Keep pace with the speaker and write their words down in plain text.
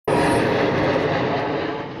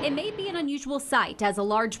It may be an unusual sight as a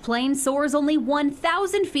large plane soars only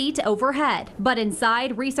 1,000 feet overhead. But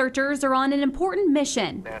inside, researchers are on an important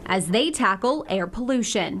mission as they tackle air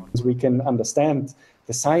pollution. We can understand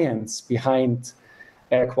the science behind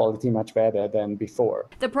air quality much better than before.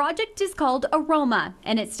 The project is called Aroma,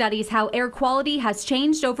 and it studies how air quality has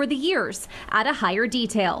changed over the years at a higher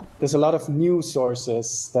detail. There's a lot of new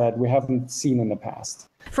sources that we haven't seen in the past.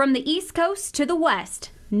 From the East Coast to the West,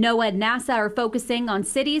 NOAA and NASA are focusing on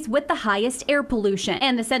cities with the highest air pollution,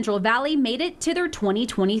 and the Central Valley made it to their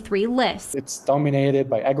 2023 list. It's dominated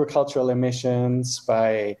by agricultural emissions,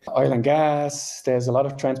 by oil and gas. There's a lot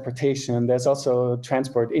of transportation. There's also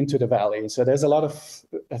transport into the valley. So there's a lot of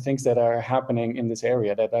things that are happening in this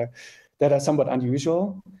area that are somewhat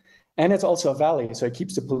unusual. And it's also a valley, so it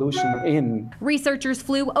keeps the pollution in. Researchers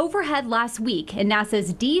flew overhead last week in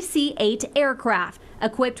NASA's DC-8 aircraft,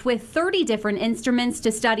 equipped with 30 different instruments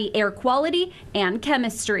to study air quality and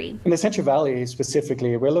chemistry. In the Central Valley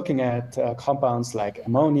specifically, we're looking at compounds like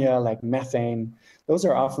ammonia, like methane. Those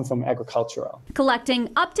are often from agricultural. Collecting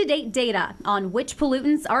up-to-date data on which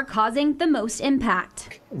pollutants are causing the most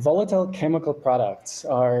impact. Volatile chemical products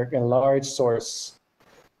are a large source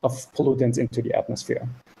of pollutants into the atmosphere.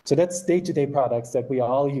 So that's day-to-day products that we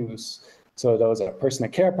all use. So those are personal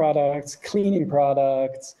care products, cleaning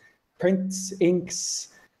products, prints, inks,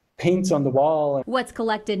 paints on the wall. What's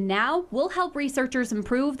collected now will help researchers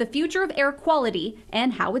improve the future of air quality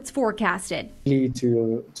and how it's forecasted.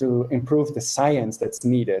 To improve the science that's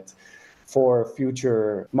needed for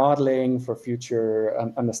future modeling, for future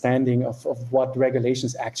understanding of what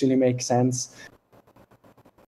regulations actually make sense.